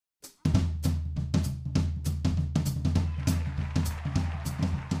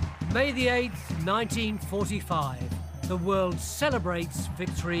May the 8th, 1945. The world celebrates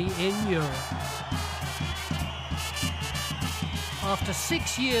victory in Europe. After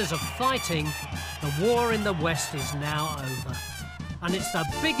 6 years of fighting, the war in the West is now over. And it's the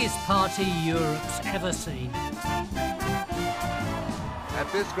biggest party Europe's ever seen. At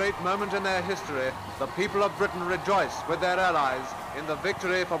this great moment in their history, the people of Britain rejoice with their allies in the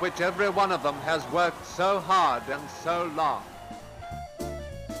victory for which every one of them has worked so hard and so long.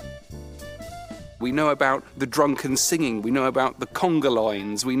 We know about the drunken singing, we know about the conga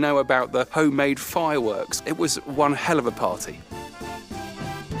lines, we know about the homemade fireworks. It was one hell of a party.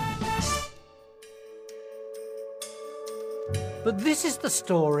 But this is the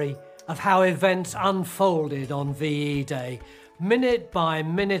story of how events unfolded on VE Day, minute by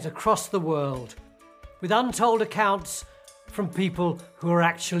minute across the world, with untold accounts from people who were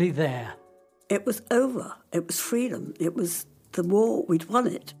actually there. It was over. It was freedom. It was the war. We'd won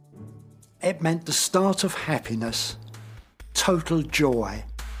it. It meant the start of happiness, total joy.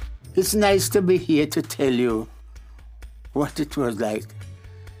 It's nice to be here to tell you what it was like.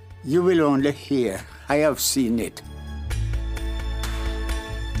 You will only hear. I have seen it.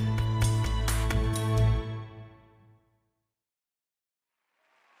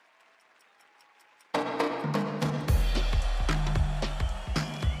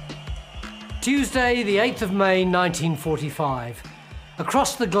 Tuesday, the 8th of May, 1945.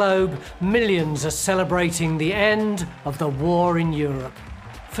 Across the globe, millions are celebrating the end of the war in Europe.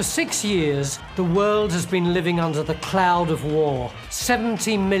 For 6 years, the world has been living under the cloud of war.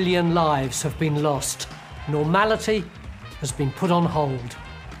 70 million lives have been lost. Normality has been put on hold.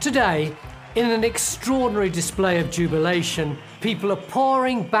 Today, in an extraordinary display of jubilation, people are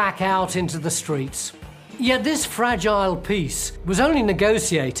pouring back out into the streets. Yet this fragile peace was only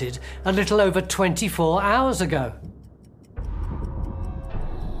negotiated a little over 24 hours ago.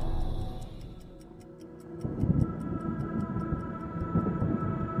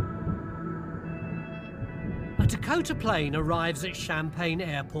 A Dakota plane arrives at Champagne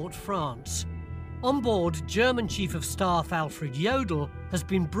Airport, France. On board, German Chief of Staff Alfred Jodl has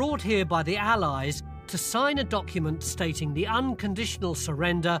been brought here by the Allies to sign a document stating the unconditional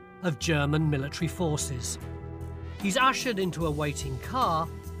surrender of German military forces. He's ushered into a waiting car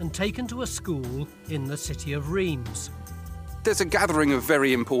and taken to a school in the city of Reims. There's a gathering of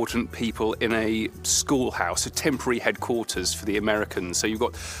very important people in a schoolhouse, a temporary headquarters for the Americans. So you've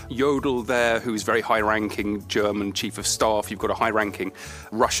got Jodl there, who's very high-ranking German chief of staff. You've got a high-ranking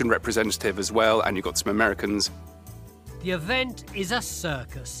Russian representative as well, and you've got some Americans. The event is a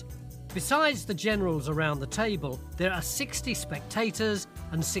circus. Besides the generals around the table, there are 60 spectators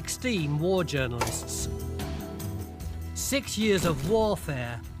and 16 war journalists. 6 years of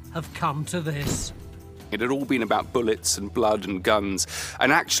warfare have come to this. It had all been about bullets and blood and guns,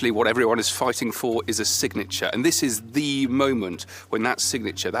 and actually what everyone is fighting for is a signature. And this is the moment when that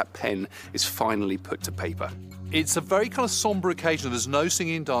signature, that pen, is finally put to paper. It's a very kind of sombre occasion. There's no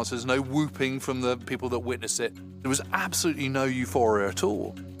singing and dance, there's no whooping from the people that witness it. There was absolutely no euphoria at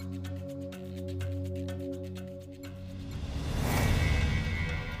all.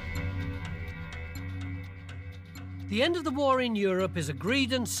 The end of the war in Europe is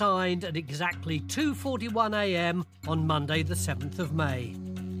agreed and signed at exactly 2:41 a.m. on Monday the 7th of May.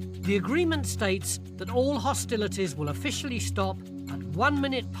 The agreement states that all hostilities will officially stop at 1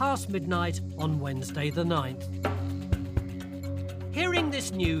 minute past midnight on Wednesday the 9th. Hearing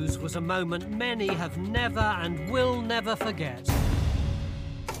this news was a moment many have never and will never forget.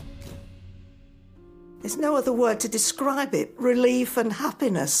 There's no other word to describe it. Relief and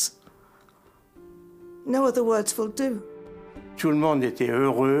happiness. No other words will do. Tout le monde était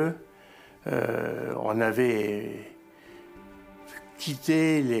heureux. On avait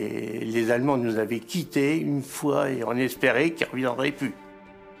quitté, les Allemands nous avaient quittés une fois et on espérait qu'ils ne reviendraient plus.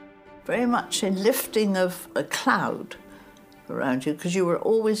 Very much a lifting of a cloud around you because you were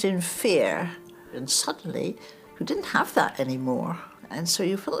always in fear, and suddenly you didn't have that anymore, and so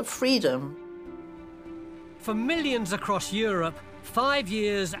you felt freedom. For millions across Europe, 5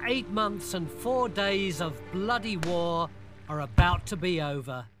 years, 8 months and 4 days of bloody war are about to be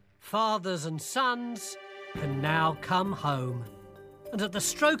over. Fathers and sons can now come home. And at the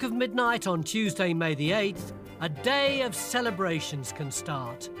stroke of midnight on Tuesday, May the 8th, a day of celebrations can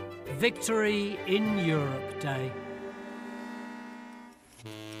start. Victory in Europe Day.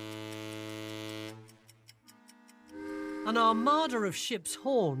 An armada of ships'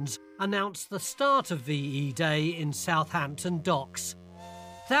 horns announced the start of VE Day in Southampton docks.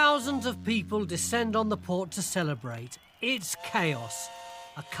 Thousands of people descend on the port to celebrate. It's chaos.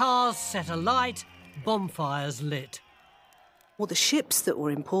 Cars set alight, bonfires lit. Well, the ships that were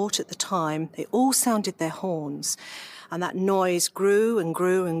in port at the time, they all sounded their horns. And that noise grew and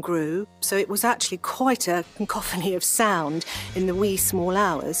grew and grew. So it was actually quite a cacophony of sound in the wee small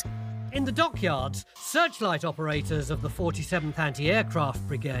hours. In the dockyards, searchlight operators of the 47th Anti-Aircraft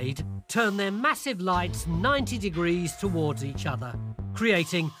Brigade turn their massive lights 90 degrees towards each other,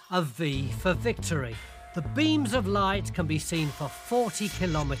 creating a V for victory. The beams of light can be seen for 40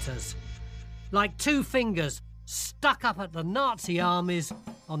 kilometres, like two fingers stuck up at the Nazi armies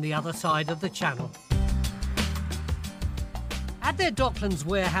on the other side of the Channel. At their Docklands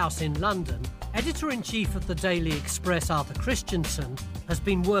warehouse in London, Editor-in-Chief of the Daily Express, Arthur Christensen, has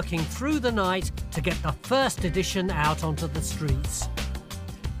been working through the night to get the first edition out onto the streets.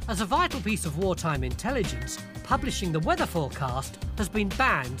 As a vital piece of wartime intelligence, publishing the weather forecast has been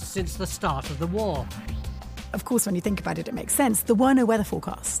banned since the start of the war. Of course, when you think about it, it makes sense. There were no weather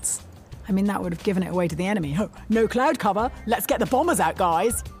forecasts. I mean, that would have given it away to the enemy. Oh, no cloud cover. Let's get the bombers out,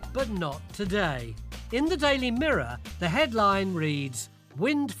 guys. But not today. In the Daily Mirror, the headline reads,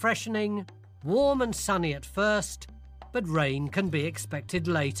 "Wind freshening, warm and sunny at first, but rain can be expected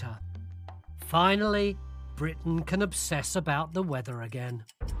later." Finally, Britain can obsess about the weather again.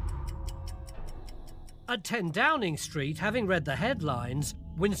 At 10 Downing Street, having read the headlines,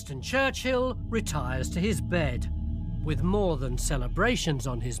 Winston Churchill retires to his bed, with more than celebrations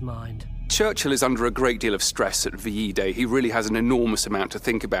on his mind. Churchill is under a great deal of stress at VE Day. He really has an enormous amount to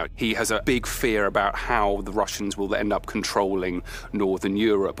think about. He has a big fear about how the Russians will end up controlling Northern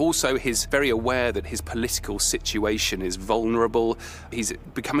Europe. Also, he's very aware that his political situation is vulnerable. He's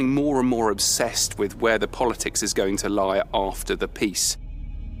becoming more and more obsessed with where the politics is going to lie after the peace.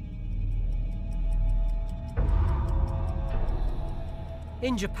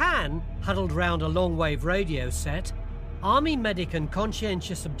 In Japan, huddled round a long-wave radio set, Army medic and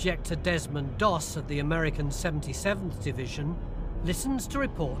conscientious objector Desmond Doss of the American 77th Division listens to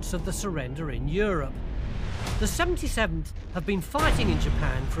reports of the surrender in Europe. The 77th have been fighting in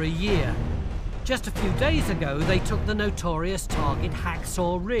Japan for a year. Just a few days ago, they took the notorious target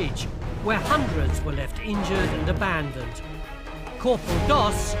Hacksaw Ridge, where hundreds were left injured and abandoned. Corporal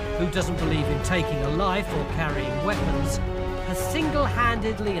Doss, who doesn't believe in taking a life or carrying weapons, has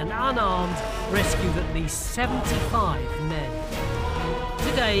single-handedly and unarmed rescued at least 75 men.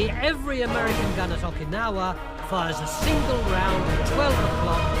 Today, every American gun at Okinawa fires a single round at 12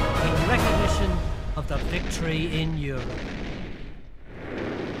 o'clock in recognition of the victory in Europe.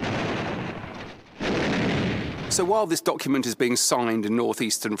 So while this document is being signed in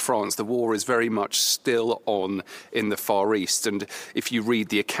northeastern France, the war is very much still on in the Far East. And if you read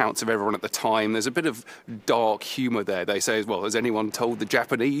the accounts of everyone at the time, there's a bit of dark humour there. They say, well, has anyone told the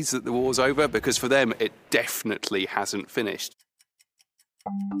Japanese that the war's over? Because for them, it definitely hasn't finished.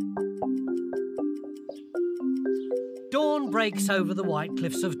 Dawn breaks over the white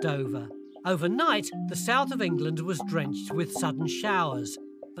cliffs of Dover. Overnight, the south of England was drenched with sudden showers.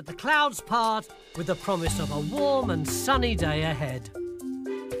 But the clouds part with the promise of a warm and sunny day ahead.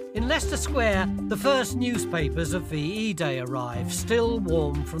 In Leicester Square, the first newspapers of VE Day arrive, still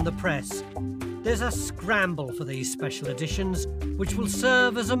warm from the press. There's a scramble for these special editions, which will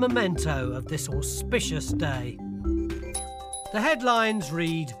serve as a memento of this auspicious day. The headlines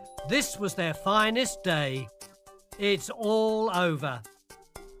read, "This was their finest day. It's all over.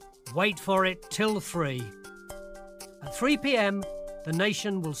 Wait for it till 3. At 3 p.m, the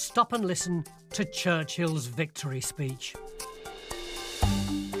nation will stop and listen to Churchill's victory speech.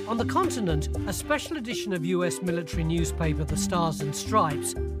 On the continent, a special edition of US military newspaper The Stars and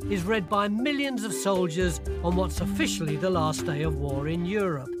Stripes is read by millions of soldiers on what's officially the last day of war in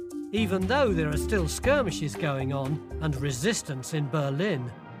Europe, even though there are still skirmishes going on and resistance in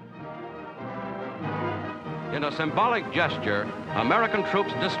Berlin. In a symbolic gesture, American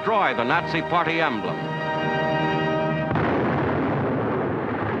troops destroy the Nazi Party emblem.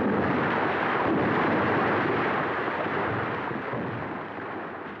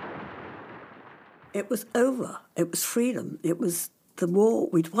 It was over. It was freedom. It was the war.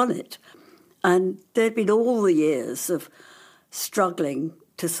 We'd won it. And there'd been all the years of struggling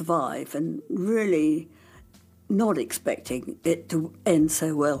to survive and really not expecting it to end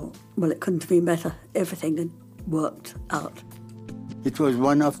so well. Well, it couldn't have been better. Everything had worked out. It was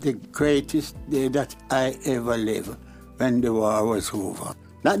one of the greatest days that I ever lived when the war was over.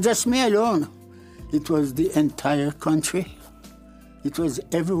 Not just me alone. It was the entire country. It was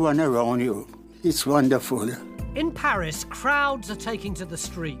everyone around you. It's wonderful. In Paris, crowds are taking to the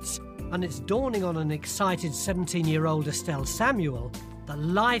streets, and it's dawning on an excited 17-year-old Estelle Samuel that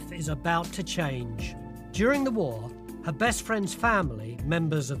life is about to change. During the war, her best friend's family,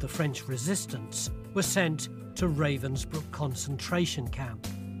 members of the French resistance, were sent to Ravensbrück concentration camp.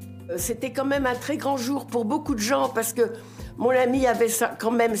 C'était quand même un très grand jour pour beaucoup de gens parce que mon ami avait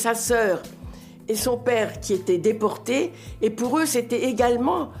quand même sa sœur et son père qui étaient déportés, et pour eux c'était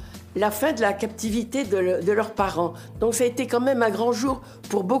également la fin de la captivité de leurs parents. Donc ça a été quand même un grand jour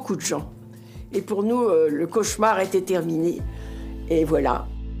pour beaucoup de gens. Et pour nous, le cauchemar était terminé. Et voilà.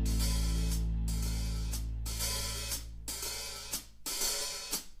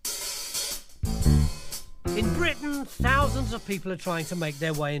 In Britain, thousands of people are trying to make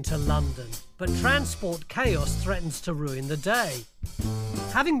their way into London, but transport chaos threatens to ruin the day.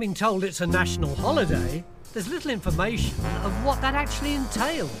 Having been told it's a national holiday, there's little information of what that actually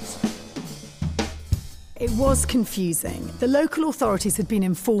entails. It was confusing. The local authorities had been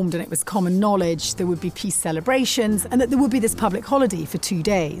informed, and it was common knowledge there would be peace celebrations and that there would be this public holiday for 2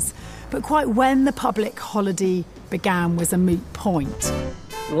 days. But quite when the public holiday began was a moot point.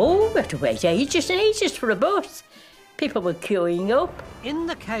 Oh, we have to wait ages and ages for a bus. People were queuing up. In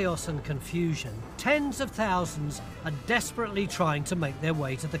the chaos and confusion, tens of thousands are desperately trying to make their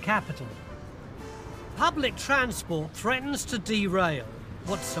way to the capital. Public transport threatens to derail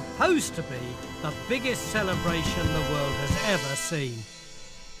what's supposed to be the biggest celebration the world has ever seen.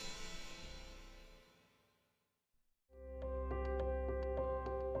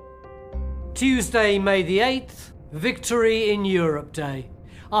 Tuesday, May the 8th, Victory in Europe Day.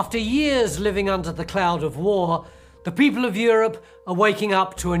 After years living under the cloud of war, the people of Europe are waking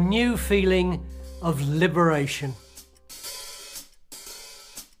up to a new feeling of liberation.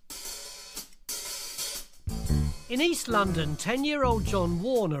 In East London, 10-year-old John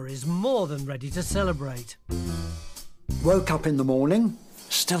Warner is more than ready to celebrate. Woke up in the morning,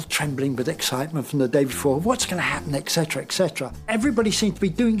 still trembling with excitement from the day before. What's going to happen, etc., etc. Everybody seemed to be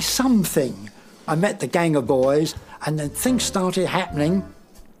doing something. I met the gang of boys, and then things started happening.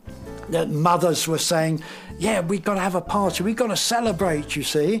 The mothers were saying, yeah, we've got to have a party, we've got to celebrate, you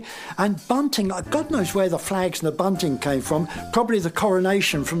see. And bunting, God knows where the flags and the bunting came from, probably the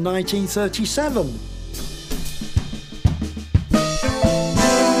coronation from 1937.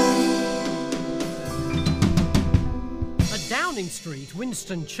 At Downing Street,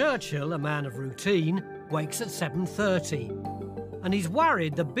 Winston Churchill, a man of routine, wakes at 7:30. And he's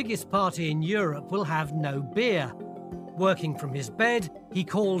worried the biggest party in Europe will have no beer. Working from his bed, he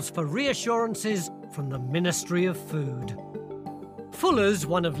calls for reassurances from the Ministry of Food. Fuller's,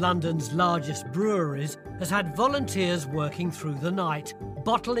 one of London's largest breweries, has had volunteers working through the night,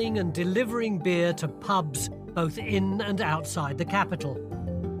 bottling and delivering beer to pubs both in and outside the capital.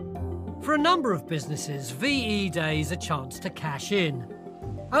 For a number of businesses, VE Day is a chance to cash in.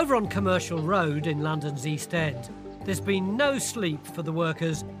 Over on Commercial Road in London's East End, there's been no sleep for the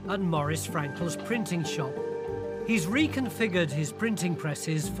workers at Maurice Frankel's printing shop. He's reconfigured his printing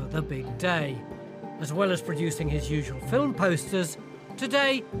presses for the big day. As well as producing his usual film posters,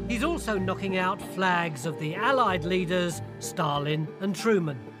 today he's also knocking out flags of the Allied leaders Stalin and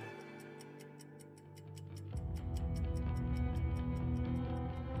Truman.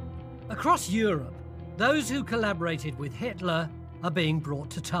 Across Europe, those who collaborated with Hitler are being brought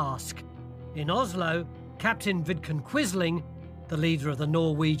to task. In Oslo, Captain Vidkun Quisling, the leader of the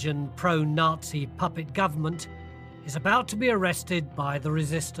Norwegian pro-Nazi puppet government, is about to be arrested by the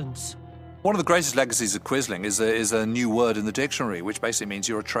resistance. One of the greatest legacies of Quisling is a new word in the dictionary, which basically means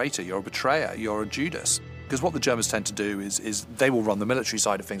you're a traitor, you're a betrayer, you're a Judas. Because what the Germans tend to do is they will run the military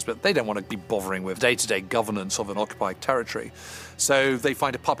side of things, but they don't want to be bothering with day-to-day governance of an occupied territory. So they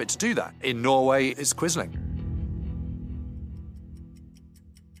find a puppet to do that. In Norway, it's Quisling.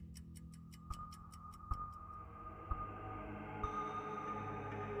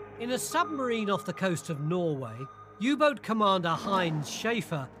 In a submarine off the coast of Norway, U-boat commander Heinz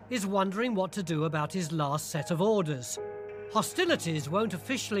Schaefer is wondering what to do about his last set of orders. Hostilities won't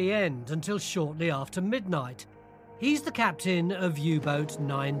officially end until shortly after midnight. He's the captain of U-boat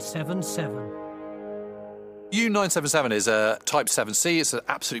 977. U-977 is a Type 7C. It's an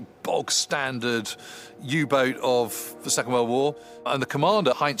absolute bog-standard U-boat of the Second World War. And the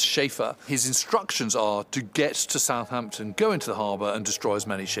commander, Heinz Schaefer, his instructions are to get to Southampton, go into the harbour and destroy as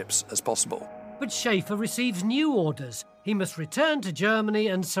many ships as possible. But Schaefer receives new orders. He must return to Germany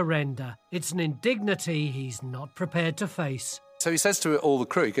and surrender. It's an indignity he's not prepared to face. So he says to all the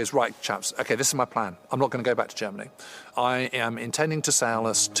crew, he goes, right, chaps, OK, this is my plan. I'm not going to go back to Germany. I am intending to sail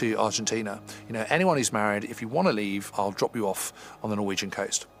us to Argentina. You know, anyone who's married, if you want to leave, I'll drop you off on the Norwegian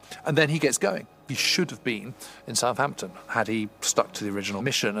coast. And then he gets going. He should have been in Southampton had he stuck to the original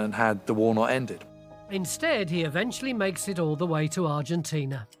mission and had the war not ended. Instead, he eventually makes it all the way to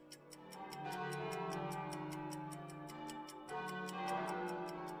Argentina.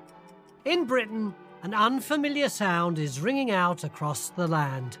 In Britain, an unfamiliar sound is ringing out across the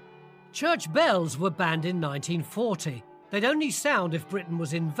land. Church bells were banned in 1940. They'd only sound if Britain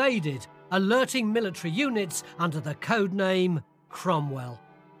was invaded, alerting military units under the code name Cromwell.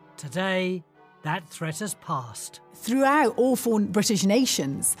 Today, that threat has passed. Throughout all four British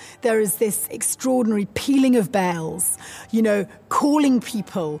nations, there is this extraordinary pealing of bells, calling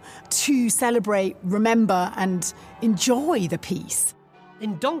people to celebrate, remember and enjoy the peace.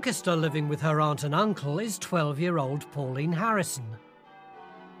 In Doncaster, living with her aunt and uncle, is 12-year-old Pauline Harrison.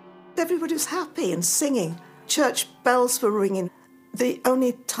 Everybody was happy and singing. Church bells were ringing. The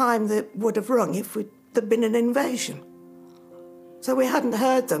only time they would have rung if there'd been an invasion. So we hadn't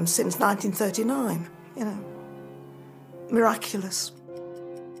heard them since 1939, Miraculous.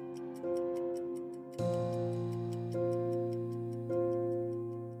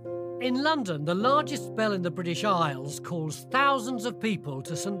 In London, the largest bell in the British Isles calls thousands of people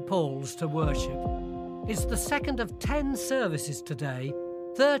to St Paul's to worship. It's the second of 10 services today.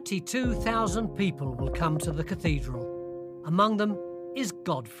 32,000 people will come to the cathedral. Among them is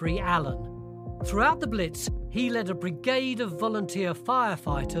Godfrey Allen. Throughout the Blitz, he led a brigade of volunteer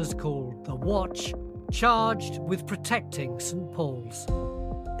firefighters called the Watch, charged with protecting St Paul's.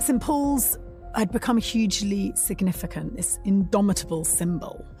 St Paul's had become hugely significant, this indomitable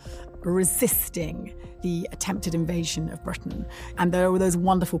symbol, resisting the attempted invasion of Britain. And there were those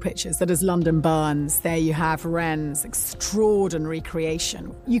wonderful pictures that as London burns, there you have Wren's extraordinary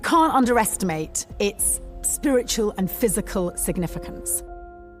creation. You can't underestimate its spiritual and physical significance.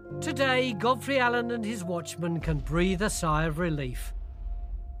 Today, Godfrey Allen and his watchmen can breathe a sigh of relief.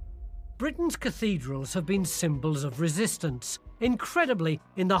 Britain's cathedrals have been symbols of resistance. Incredibly,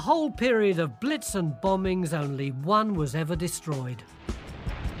 in the whole period of Blitz and bombings, only one was ever destroyed.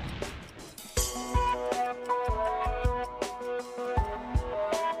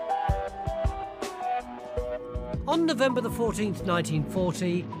 On November the 14th,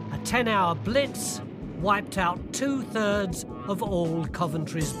 1940, a 10-hour Blitz wiped out 2/3 of all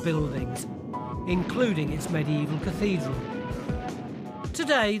Coventry's buildings, including its medieval cathedral.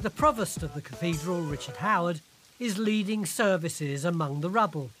 Today, the provost of the cathedral, Richard Howard, is leading services among the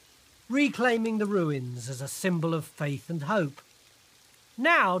rubble, reclaiming the ruins as a symbol of faith and hope.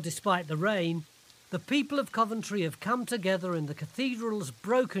 Now, despite the rain, the people of Coventry have come together in the cathedral's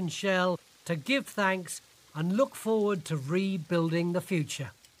broken shell to give thanks and look forward to rebuilding the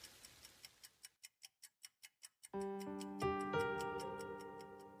future.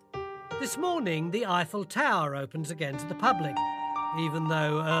 This morning, the Eiffel Tower opens again to the public, even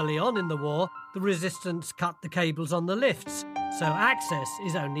though early on in the war, the resistance cut the cables on the lifts, so access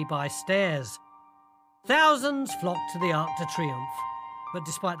is only by stairs. Thousands flock to the Arc de Triomphe, but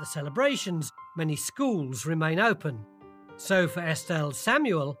despite the celebrations, many schools remain open. So for Estelle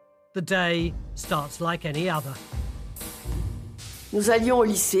Samuel, the day starts like any other. Nous allions au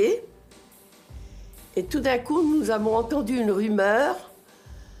lycée, et tout d'un coup, nous avons entendu une rumeur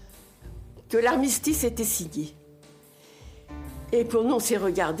que l'armistice était signé. Et pour nous, on s'est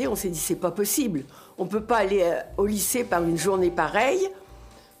regardé, on s'est dit, c'est pas possible. On peut pas aller au lycée par une journée pareille.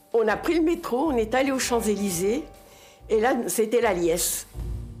 On a pris le métro, on est allé aux Champs-Élysées, et là, c'était la liesse.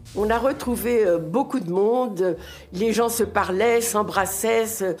 On a retrouvé beaucoup de monde, les gens se parlaient,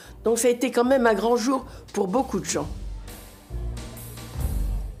 s'embrassaient, donc ça a été quand même un grand jour pour beaucoup de gens.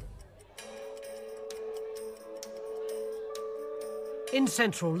 In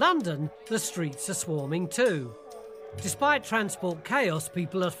central London, the streets are swarming too. Despite transport chaos,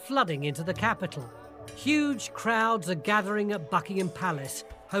 people are flooding into the capital. Huge crowds are gathering at Buckingham Palace,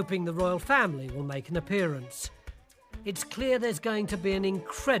 hoping the royal family will make an appearance. It's clear there's going to be an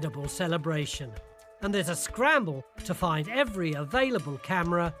incredible celebration, and there's a scramble to find every available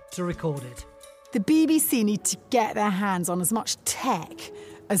camera to record it. The BBC need to get their hands on as much tech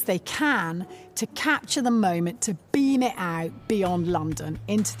as they can to capture the moment, to beam it out beyond London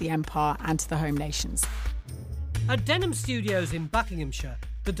into the Empire and to the home nations. At Denham Studios in Buckinghamshire,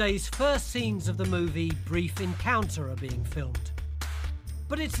 the day's first scenes of the movie Brief Encounter are being filmed.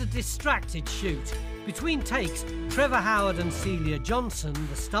 But it's a distracted shoot. Between takes, Trevor Howard and Celia Johnson,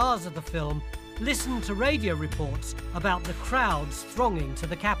 the stars of the film, listen to radio reports about the crowds thronging to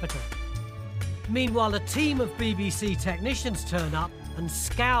the capital. Meanwhile, a team of BBC technicians turn up and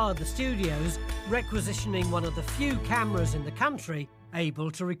scour the studios, requisitioning one of the few cameras in the country able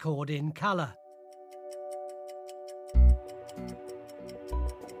to record in colour.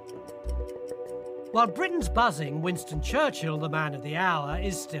 While Britain's buzzing, Winston Churchill, the man of the hour,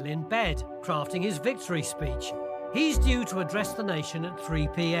 is still in bed, crafting his victory speech. He's due to address the nation at 3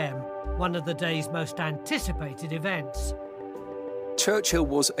 p.m, one of the day's most anticipated events. Churchill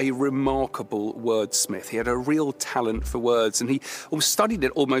was a remarkable wordsmith. He had a real talent for words, and he studied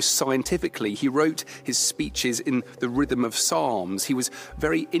it almost scientifically. He wrote his speeches in the rhythm of psalms. He was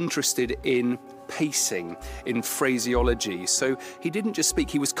very interested in pacing, in phraseology. So he didn't just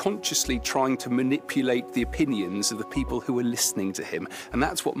speak, he was consciously trying to manipulate the opinions of the people who were listening to him. And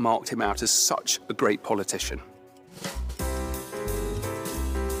that's what marked him out as such a great politician.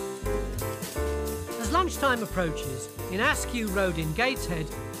 As lunchtime approaches, in Askew Road in Gateshead,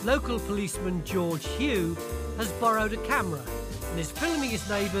 local policeman George Hugh has borrowed a camera and is filming his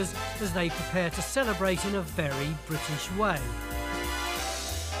neighbours as they prepare to celebrate in a very British way.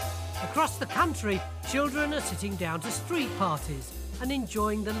 Across the country, children are sitting down to street parties and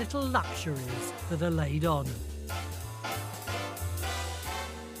enjoying the little luxuries that are laid on.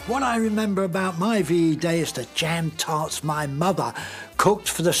 What I remember about my VE day is the jam tarts my mother cooked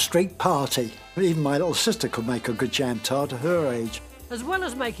for the street party. Even my little sister could make a good jam tart at her age. As well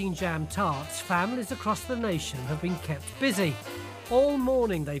as making jam tarts, families across the nation have been kept busy. All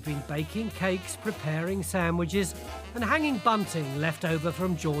morning they've been baking cakes, preparing sandwiches and hanging bunting left over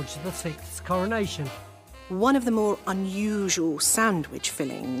from George VI's coronation. One of the more unusual sandwich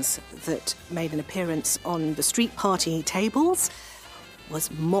fillings that made an appearance on the street party tables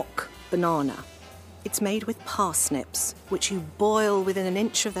was mock banana. It's made with parsnips, which you boil within an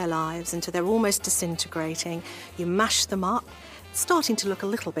inch of their lives until they're almost disintegrating. You mash them up, starting to look a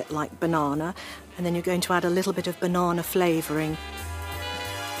little bit like banana, and then you're going to add a little bit of banana flavouring.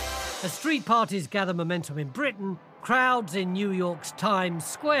 As street parties gather momentum in Britain, crowds in New York's Times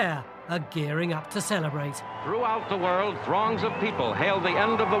Square are gearing up to celebrate. Throughout the world, throngs of people hail the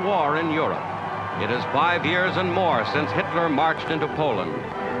end of the war in Europe. It is 5 years and more since Hitler marched into Poland.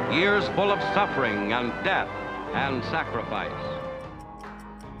 Years full of suffering and death and sacrifice.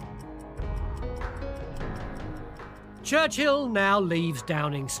 Churchill now leaves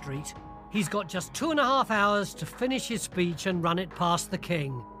Downing Street. He's got just 2.5 hours to finish his speech and run it past the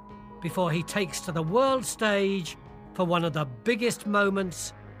King, before he takes to the world stage for one of the biggest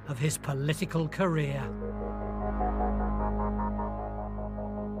moments of his political career.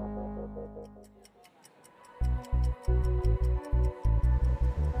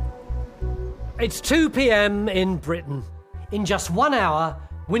 It's 2 p.m. in Britain. In just 1 hour,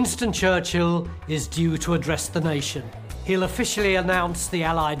 Winston Churchill is due to address the nation. He'll officially announce the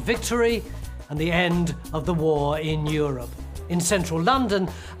Allied victory and the end of the war in Europe. In central London,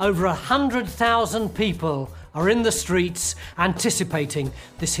 over 100,000 people are in the streets anticipating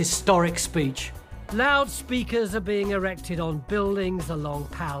this historic speech. Loudspeakers are being erected on buildings along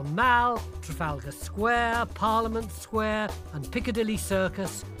Pall Mall, Trafalgar Square, Parliament Square and Piccadilly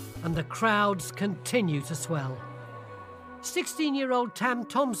Circus, and the crowds continue to swell. 16-year-old Tam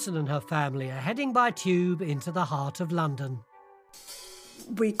Thompson and her family are heading by tube into the heart of London.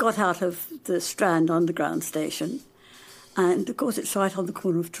 We got out of the Strand Underground station, and of course it's right on the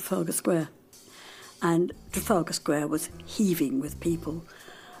corner of Trafalgar Square. And Trafalgar Square was heaving with people,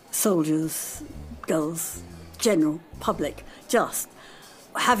 soldiers, girls, general public, just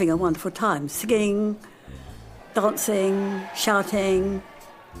having a wonderful time, singing, dancing, shouting,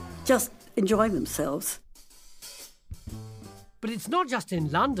 just enjoying themselves. But it's not just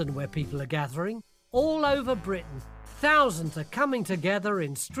in London where people are gathering. All over Britain, thousands are coming together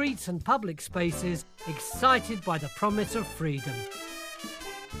in streets and public spaces, excited by the promise of freedom.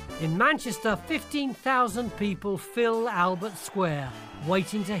 In Manchester, 15,000 people fill Albert Square,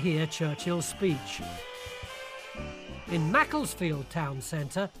 waiting to hear Churchill's speech. In Macclesfield town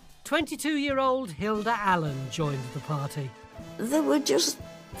centre, 22-year-old Hilda Allen joined the party. There were just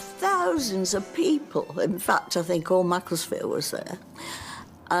thousands of people. In fact, I think all Macclesfield was there.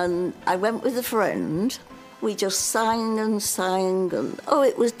 And I went with a friend. We just sang, and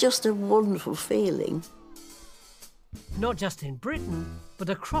it was just a wonderful feeling. Not just in Britain, but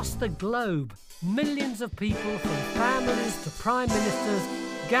across the globe, millions of people, from families to prime ministers,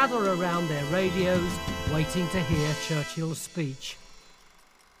 gather around their radios, waiting to hear Churchill's speech.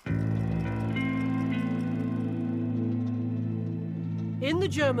 In the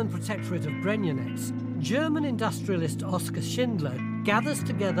German protectorate of Brennanitz, German industrialist Oskar Schindler gathers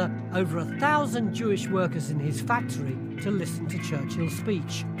together over 1,000 Jewish workers in his factory to listen to Churchill's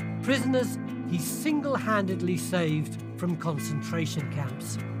speech. Prisoners he single-handedly saved from concentration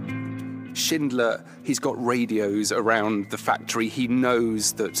camps. Schindler, he's got radios around the factory. He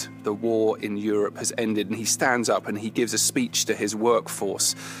knows that the war in Europe has ended, and he stands up and he gives a speech to his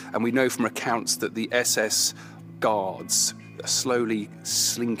workforce. And we know from accounts that the SS guards are slowly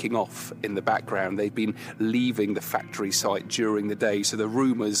slinking off in the background. They've been leaving the factory site during the day, so the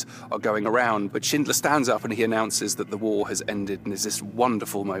rumours are going around. But Schindler stands up and he announces that the war has ended, and there's this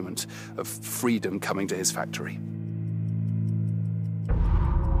wonderful moment of freedom coming to his factory.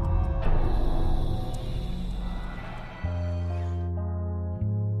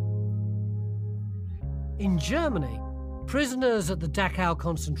 In Germany, prisoners at the Dachau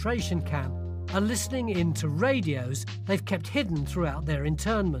concentration camp are listening in to radios they've kept hidden throughout their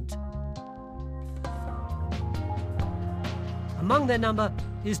internment. Among their number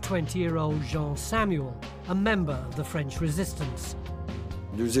is 20-year-old Jean Samuel, a member of the French resistance.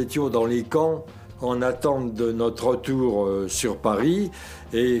 Nous étions dans les camps en attente de notre retour sur Paris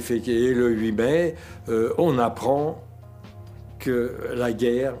et le 8 mai, on apprend que la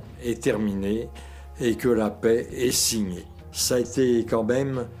guerre est terminée et que la paix est signée. Ça a été quand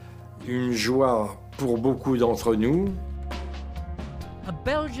même une joie pour beaucoup d'entre nous. A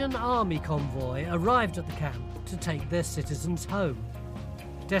Belgian army convoy arrived at the camp to take their citizens home.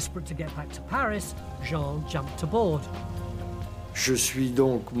 Desperate to get back to Paris, Jean jumped aboard. Je suis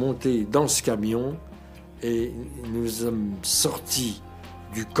donc monté dans ce camion et nous sommes sortis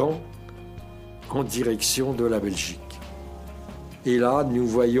du camp en direction de la Belgique. Et là, nous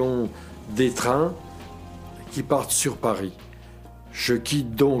voyons des trains qui partent sur Paris. Je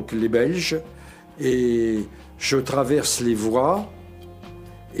quitte donc les Belges et je traverse les voies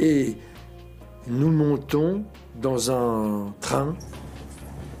et nous montons dans un train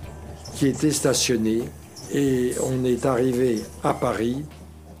qui était stationné et on est arrivé à Paris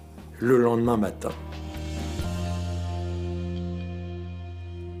le lendemain matin.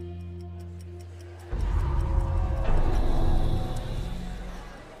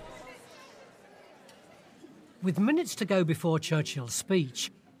 With minutes to go before Churchill's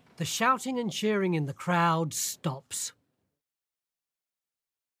speech, the shouting and cheering in the crowd stops.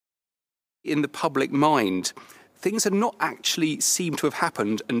 In the public mind, things had not actually seemed to have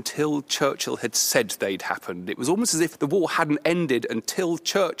happened until Churchill had said they'd happened. It was almost as if the war hadn't ended until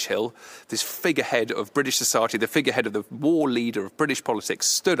Churchill, this figurehead of British society, the figurehead of the war leader of British politics,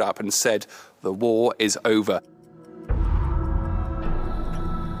 stood up and said, "The war is over."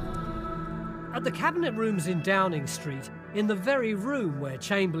 At the Cabinet Rooms in Downing Street, in the very room where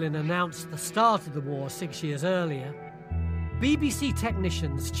Chamberlain announced the start of the war 6 years earlier, BBC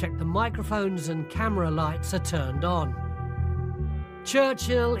technicians check the microphones and camera lights are turned on.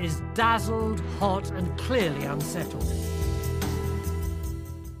 Churchill is dazzled, hot and clearly unsettled.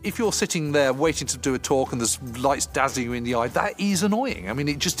 If you're sitting there waiting to do a talk and there's lights dazzling you in the eye, that is annoying. I mean,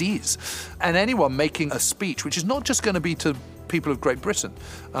 it just is. And anyone making a speech, which is not just going to be to people of Great Britain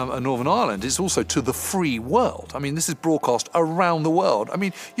and Northern Ireland, it's also to the free world. I mean, this is broadcast around the world. I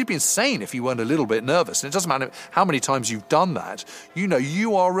mean, you'd be insane if you weren't a little bit nervous. And it doesn't matter how many times you've done that. You know,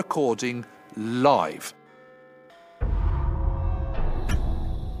 you are recording live.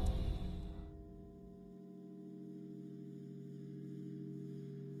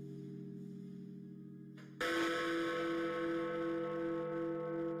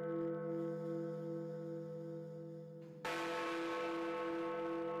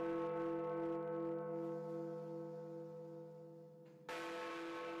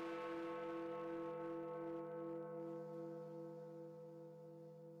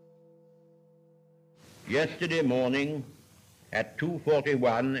 Yesterday morning at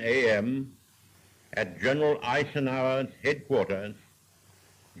 2:41 a.m. at General Eisenhower's headquarters,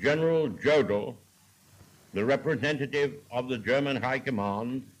 General Jodl, the representative of the German High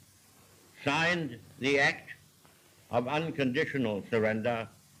Command, signed the act of unconditional surrender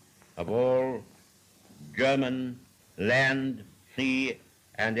of all German land, sea,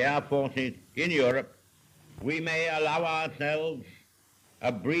 and air forces in Europe. We may allow ourselves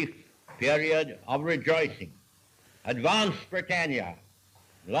a brief period of rejoicing. Advance Britannia.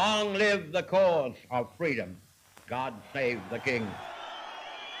 Long live the cause of freedom. God save the King.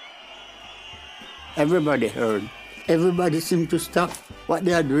 Everybody heard. Everybody seemed to stop what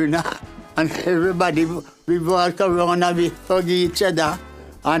they are doing now. And everybody, we walk around and we hug each other.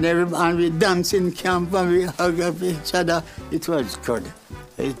 And we dance in camp and we hug up each other. It was good.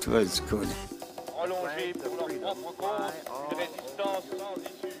 It was good.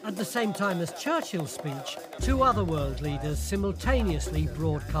 At the same time as Churchill's speech, two other world leaders simultaneously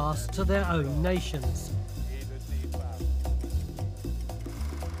broadcast to their own nations.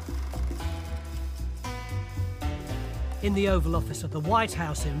 In the Oval Office of the White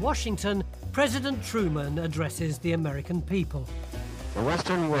House in Washington, President Truman addresses the American people. The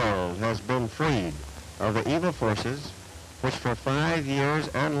Western world has been freed of the evil forces which for 5 years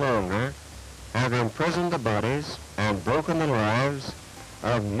and longer have imprisoned the bodies and broken the lives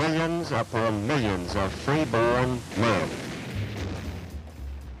of millions upon millions of freeborn men.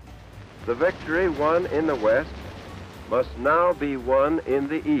 The victory won in the West must now be won in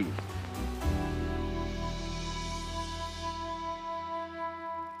the East.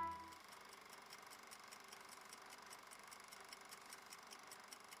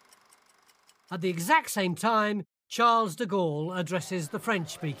 At the exact same time, Charles de Gaulle addresses the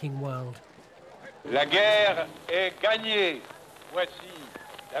French-speaking world. La guerre est gagnée. Voici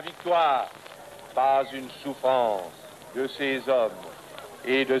la victoire. Pas une souffrance de ces hommes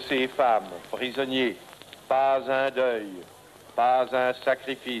et de ces femmes prisonniers. Pas un deuil, pas un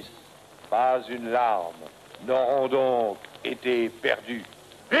sacrifice, pas une larme n'auront donc été perdus.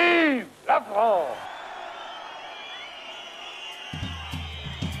 Vive la France!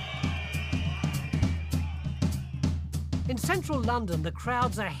 In central London, the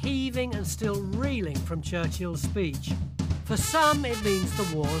crowds are heaving and still reeling from Churchill's speech. For some, it means the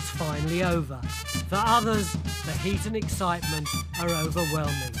war's finally over. For others, the heat and excitement are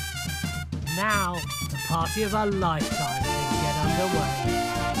overwhelming. Now, the party of a lifetime can get underway.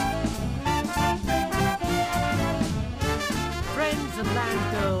 Friends and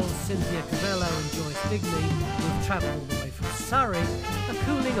land girls Cynthia Cavello and Joyce Digney, who've travelled all the way from Surrey, are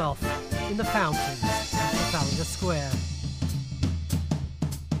cooling off in the fountains at Trafalgar Square.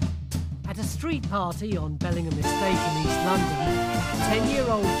 At a street party on Bellingham Estate in East London,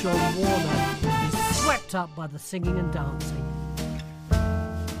 10-year-old John Warner is swept up by the singing and dancing.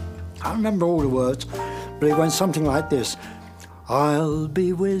 I can't remember all the words, but it went something like this. I'll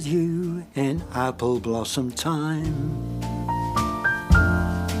be with you in apple blossom time.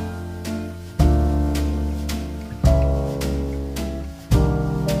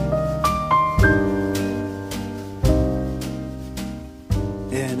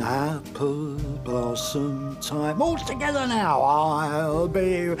 Blossom time. All together now. I'll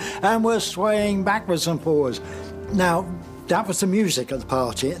be... And we're swaying backwards and forwards. Now, that was the music at the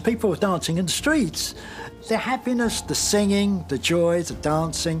party. People were dancing in the streets. The happiness, the singing, the joy, the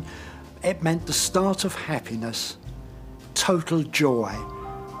dancing, it meant the start of happiness, total joy,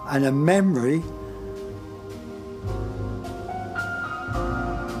 and a memory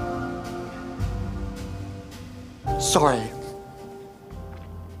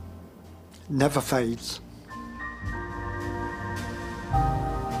never fades.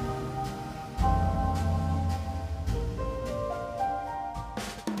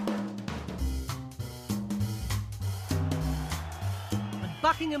 At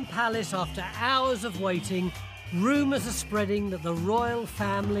Buckingham Palace, after hours of waiting, rumours are spreading that the royal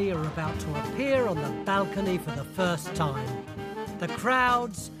family are about to appear on the balcony for the first time. The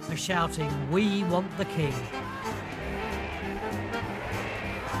crowds are shouting, "We want the king."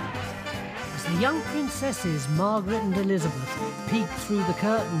 The young princesses, Margaret and Elizabeth, peek through the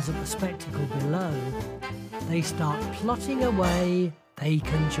curtains at the spectacle below. They start plotting a way they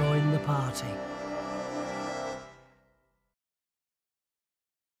can join the party.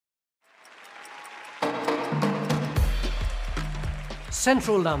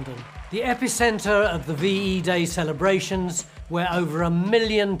 Central London, the epicentre of the VE Day celebrations, where over 1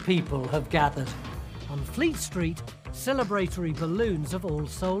 million people have gathered. On Fleet Street, celebratory balloons have all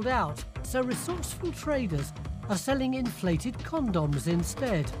sold out, so resourceful traders are selling inflated condoms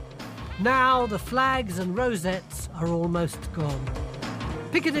instead. Now the flags and rosettes are almost gone.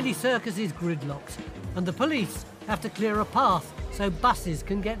 Piccadilly Circus is gridlocked, and the police have to clear a path so buses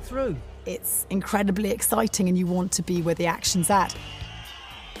can get through. It's incredibly exciting and you want to be where the action's at.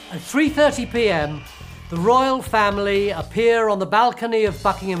 At 3:30 p.m, the royal family appear on the balcony of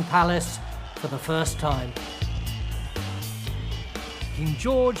Buckingham Palace for the first time. King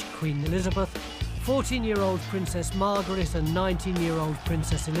George, Queen Elizabeth, 14-year-old Princess Margaret and 19-year-old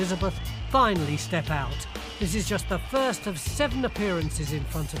Princess Elizabeth finally step out. This is just the first of 7 appearances in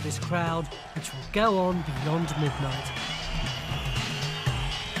front of this crowd, which will go on beyond midnight.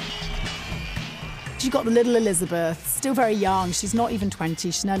 You've got the little Elizabeth, still very young, she's not even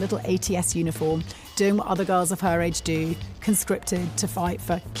 20, she's in her little ATS uniform, doing what other girls of her age do, conscripted to fight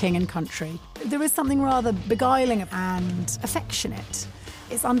for king and country. There is something rather beguiling and affectionate.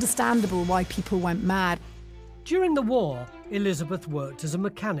 It's understandable why people went mad. During the war, Elizabeth worked as a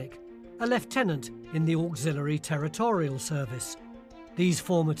mechanic, a lieutenant in the Auxiliary Territorial Service. These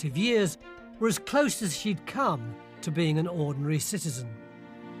formative years were as close as she'd come to being an ordinary citizen.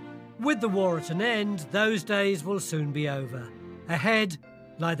 With the war at an end, those days will soon be over. Ahead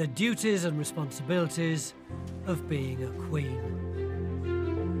lie the duties and responsibilities of being a queen.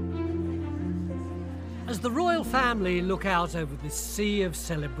 As the royal family look out over this sea of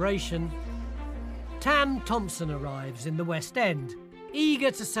celebration, Tam Thompson arrives in the West End,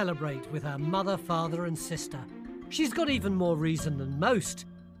 eager to celebrate with her mother, father and sister. She's got even more reason than most,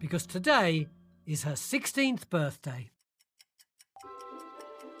 because today is her 16th birthday.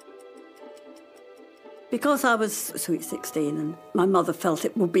 Because I was sweet 16 and my mother felt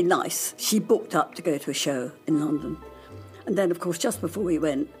it would be nice, she booked up to go to a show in London. And then, of course, just before we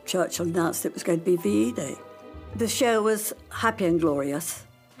went, Churchill announced it was going to be VE Day. The show was Happy and Glorious,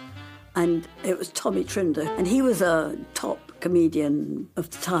 and it was Tommy Trinder, and he was a top comedian of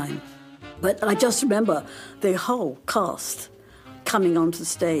the time. But I just remember the whole cast coming onto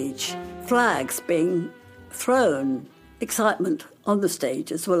stage, flags being thrown, excitement on the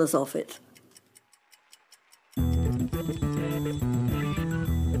stage as well as off it.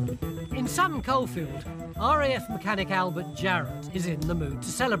 In Sutton Coldfield, RAF mechanic Albert Jarrett is in the mood to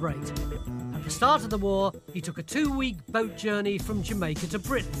celebrate. At the start of the war, he took a 2-week boat journey from Jamaica to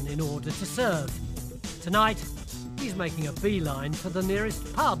Britain in order to serve. Tonight, he's making a beeline for the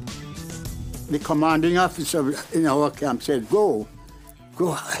nearest pub. The commanding officer in our camp said, go,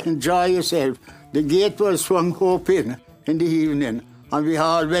 enjoy yourself. The gate was swung open in the evening, and we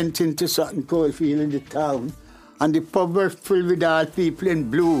all went into Sutton Coldfield in the town, and the pub was filled with all people in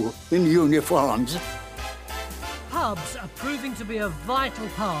blue, in uniforms. Pubs are proving to be a vital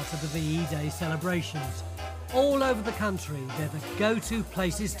part of the VE Day celebrations. All over the country, they're the go-to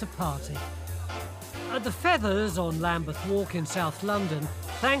places to party. At the Feathers on Lambeth Walk in South London,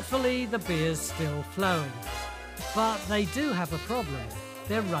 thankfully the beer's still flowing. But they do have a problem.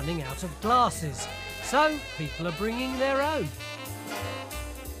 They're running out of glasses, so people are bringing their own.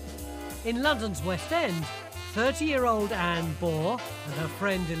 In London's West End, 30-year-old Anne Bohr and her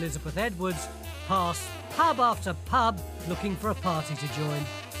friend Elizabeth Edwards pass pub after pub looking for a party to join.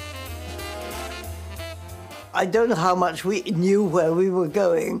 I don't know how much we knew where we were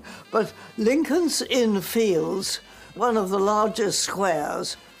going, but Lincoln's Inn Fields, one of the largest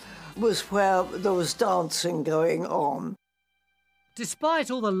squares, was where there was dancing going on.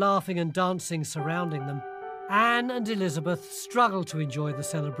 Despite all the laughing and dancing surrounding them, Anne and Elizabeth struggle to enjoy the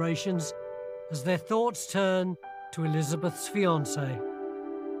celebrations as their thoughts turn to Elizabeth's fiancé.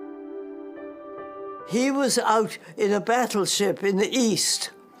 He was out in a battleship in the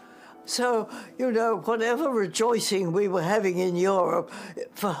East. So, whatever rejoicing we were having in Europe,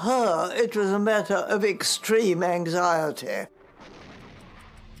 for her, it was a matter of extreme anxiety.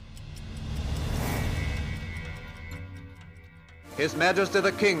 His Majesty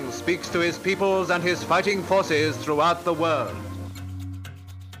the King speaks to his peoples and his fighting forces throughout the world.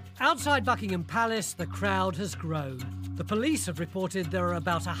 Outside Buckingham Palace, the crowd has grown. The police have reported there are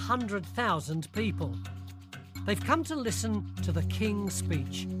about 100,000 people. They've come to listen to the King's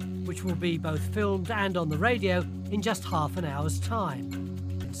speech, which will be both filmed and on the radio in just half an hour's time.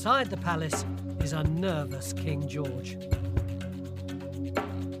 Inside the palace is a nervous King George.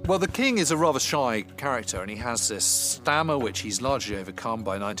 Well, the King is a rather shy character, and he has this stammer which he's largely overcome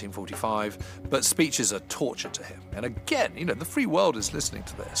by 1945, but speeches are torture to him. And again, the free world is listening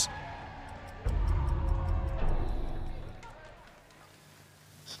to this.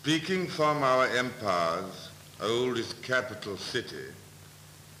 Speaking from our empire's oldest capital city,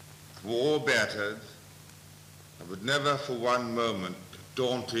 war battered, but never for one moment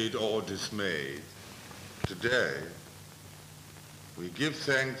daunted or dismayed, today we give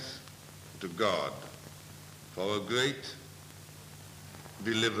thanks to God for a great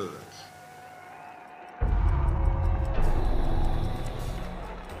deliverance.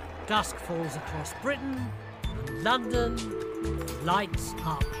 Dusk falls across Britain, and London lights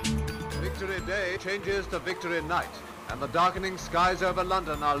up. Victory Day changes to Victory Night, and the darkening skies over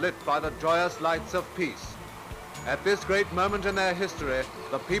London are lit by the joyous lights of peace. At this great moment in their history,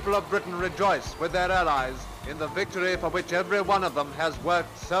 the people of Britain rejoice with their allies in the victory for which every one of them has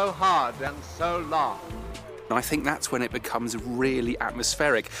worked so hard and so long. I think that's when it becomes really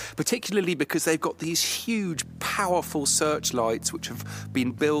atmospheric, particularly because they've got these huge, powerful searchlights which have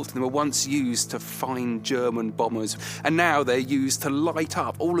been built and were once used to find German bombers, and now they're used to light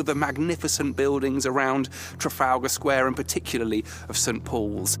up all of the magnificent buildings around Trafalgar Square and particularly of St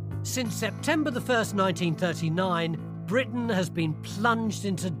Paul's. Since September the 1st, 1939, Britain has been plunged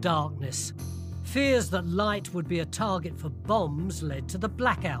into darkness. Fears that light would be a target for bombs led to the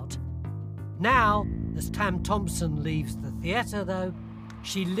blackout. Now, as Tam Thompson leaves the theatre, though,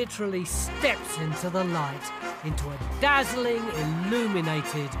 she literally steps into the light, into a dazzling,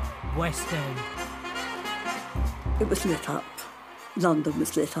 illuminated West End. It was lit up. London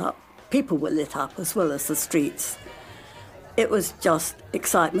was lit up. People were lit up as well as the streets. It was just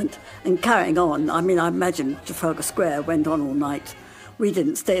excitement and carrying on. I mean, I imagine Trafalgar Square went on all night We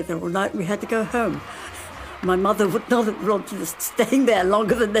didn't stay there all night, we had to go home. My mother would not have wanted us staying there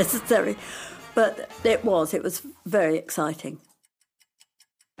longer than necessary, but it was very exciting.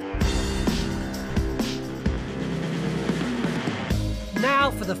 Now,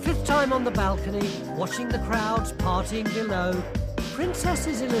 for the 5th time on the balcony, watching the crowds partying below,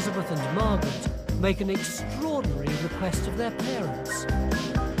 Princesses Elizabeth and Margaret make an extraordinary request of their parents.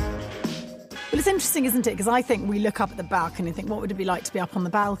 Well, it's interesting, isn't it? Because I think we look up at the balcony and think, what would it be like to be up on the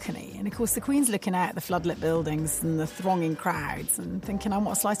balcony? And of course, the Queen's looking out at the floodlit buildings and the thronging crowds and thinking, I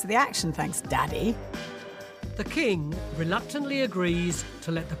want a slice of the action, thanks, Daddy. The King reluctantly agrees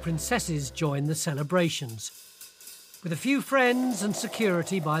to let the princesses join the celebrations. With a few friends and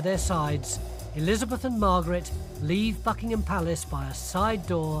security by their sides, Elizabeth and Margaret leave Buckingham Palace by a side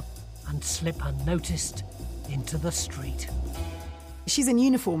door and slip unnoticed into the street. She's in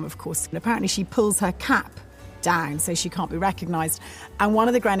uniform, of course, and apparently she pulls her cap down so she can't be recognised. And one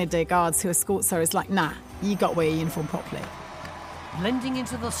of the Grenadier Guards who escorts her is like, nah, you got to wear your uniform properly. Blending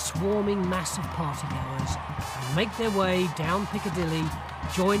into the swarming mass of partygoers, they make their way down Piccadilly,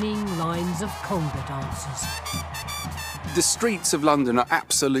 joining lines of conga dancers. The streets of London are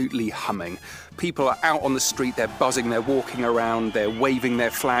absolutely humming. People are out on the street, they're buzzing, they're walking around, they're waving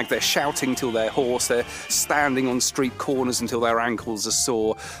their flag, they're shouting till they're hoarse, they're standing on street corners until their ankles are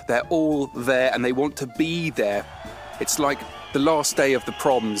sore. They're all there and they want to be there. It's like the last day of the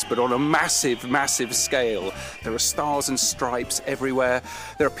proms, but on a massive, massive scale. There are stars and stripes everywhere.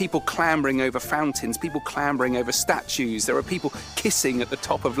 There are people clambering over fountains, people clambering over statues. There are people kissing at the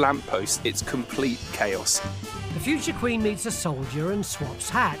top of lampposts. It's complete chaos. The future Queen meets a soldier and swaps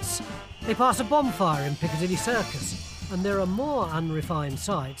hats. They pass a bonfire in Piccadilly Circus, and there are more unrefined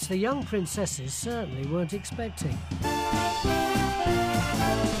sights the young princesses certainly weren't expecting.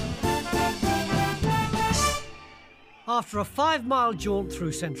 After a 5-mile jaunt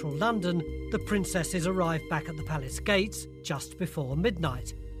through central London, the princesses arrive back at the palace gates just before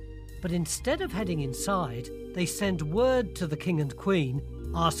midnight. But instead of heading inside, they send word to the King and Queen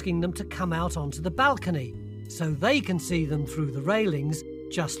asking them to come out onto the balcony so they can see them through the railings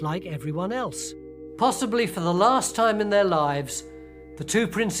just like everyone else. Possibly for the last time in their lives, the two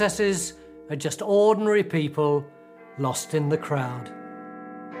princesses are just ordinary people lost in the crowd.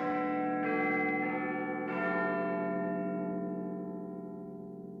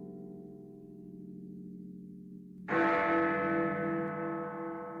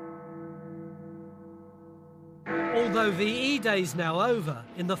 Although the E-Day's now over,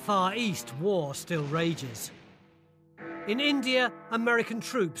 in the Far East war still rages. In India, American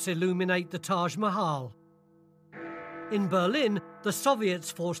troops illuminate the Taj Mahal. In Berlin, the Soviets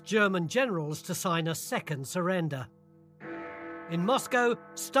forced German generals to sign a second surrender. In Moscow,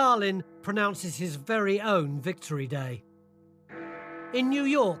 Stalin pronounces his very own Victory Day. In New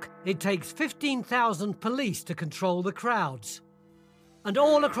York, it takes 15,000 police to control the crowds. And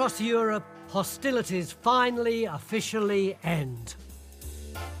all across Europe, hostilities finally officially end.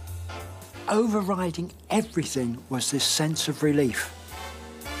 Overriding everything was this sense of relief.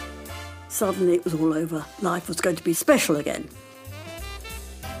 Suddenly it was all over. Life was going to be special again.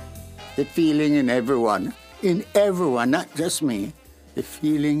 The feeling in everyone, not just me, the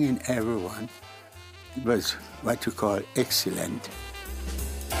feeling in everyone was what you call excellent.